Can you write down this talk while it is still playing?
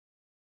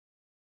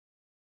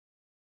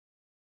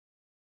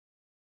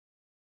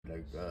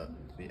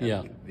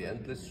like the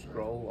endless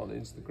scroll on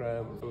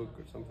Instagram, book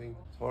or something.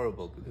 It's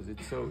horrible because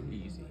it's so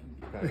easy.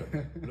 You kind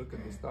of look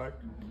at the start,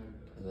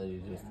 and then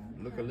you just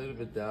look a little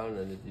bit down,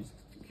 and it just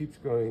keeps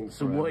going.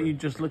 So what, are you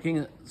just looking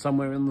at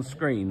somewhere on the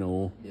screen,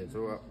 or? Yeah.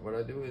 So what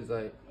I do is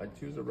I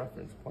choose a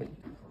reference point,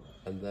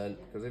 and then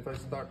because if I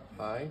start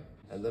high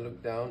and then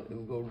look down,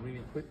 it'll go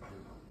really quick.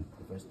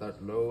 If I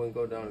start low and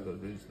go down, it goes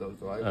really slow.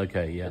 So I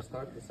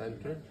start the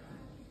center,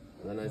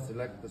 and then I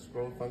select the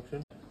scroll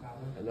function.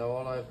 And now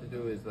all I have to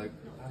do is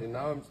see,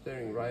 now I'm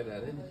staring right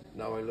at it.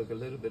 Now I look a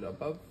little bit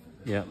above.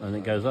 Yeah, and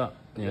it goes up,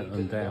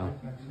 and down.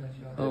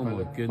 Oh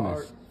my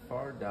goodness.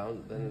 Far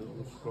down, then it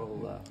will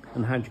scroll up.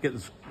 And how'd you get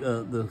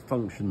the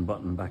function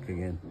button back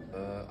again?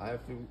 I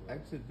have to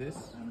exit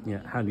this. Yeah,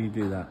 how do you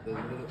do that? There's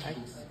a little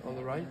X on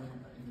the right.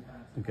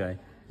 Okay.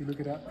 You look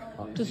it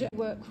up. Does it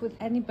work with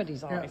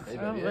anybody's eyes?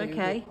 Yeah, Oh,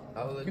 okay.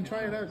 You can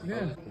try it out, yeah.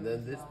 And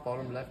then this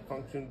bottom left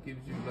function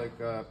gives you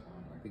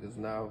because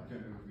now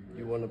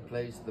you want to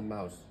place the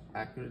mouse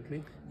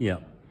accurately. Yeah.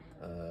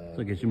 So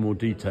it gives you more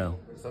detail.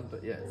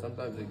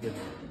 Sometimes it gets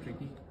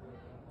tricky.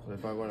 So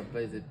if I want to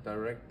place it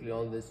directly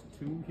on this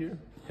 2 here,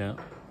 yeah,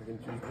 I can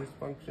choose this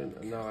function,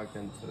 and now I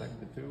can select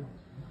the 2.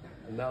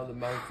 And now the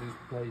mouse is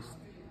placed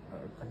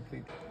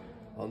completely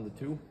on the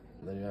 2.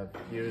 And then you have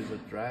here's a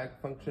drag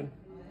function.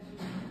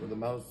 So the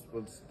mouse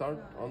will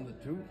start on the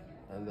 2,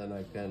 and then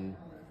I can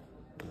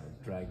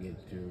drag it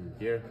to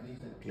here.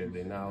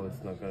 Clearly now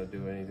it's not going to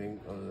do anything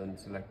other than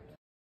select.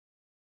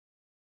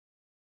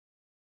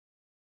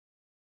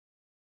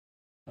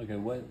 Okay,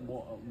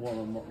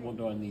 what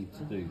do I need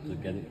to do to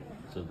get it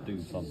to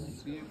do something?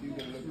 See if you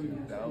can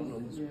look down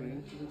on the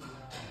screen.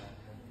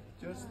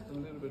 Just a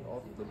little bit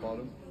off the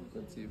bottom.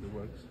 Let's see if it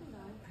works.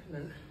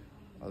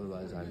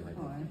 Otherwise I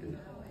might do it.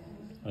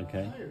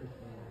 Okay.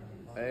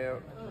 Hey,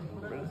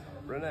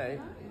 Renee.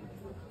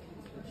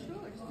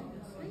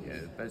 Yeah,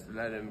 it's best to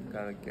let him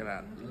kind of get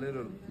out a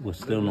little. We're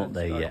still not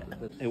there yet.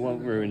 It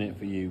won't ruin it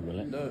for you, will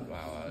it? No,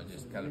 well, I'll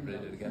just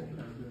calibrate it again.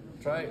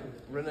 Try,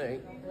 Renee,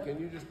 can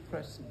you just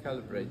press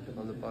calibrate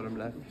on the bottom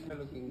left? Try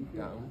looking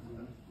down,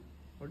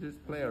 or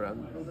just play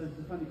around.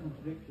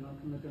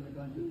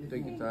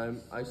 Take your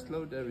time. I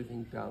slowed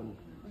everything down.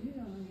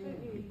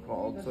 You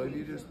crawled, so if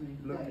you just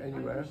look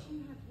anywhere,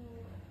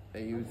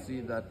 and you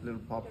see that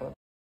little pop-up.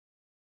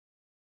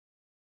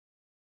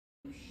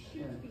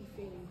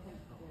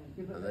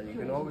 And then you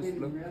can always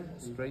look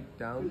straight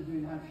down,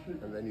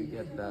 and then you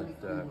get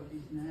that, the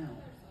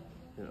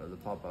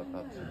pop-up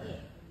up.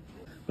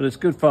 But it's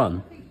good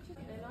fun.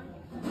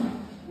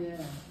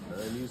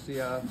 And you see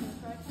how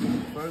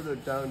further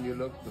down you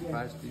look, the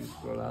faster you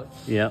scroll out.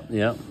 Yeah,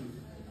 yeah.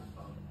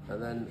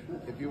 And then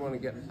if you want to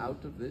get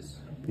out of this,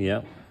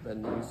 yeah,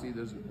 then you see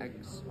there's an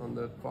X on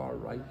the far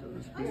right of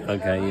the screen.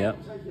 Okay, yeah.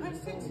 I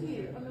said to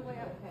you on the way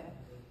up here,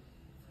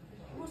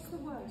 what's the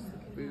worst?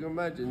 You can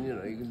imagine,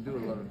 you can do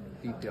a lot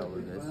of detail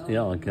with this.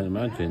 Yeah, I can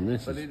imagine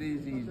this. But it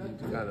is easy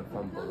to kind of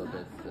fumble a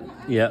bit.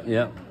 Yeah,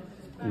 yeah.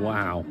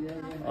 Wow.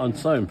 I'm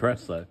so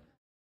impressed though.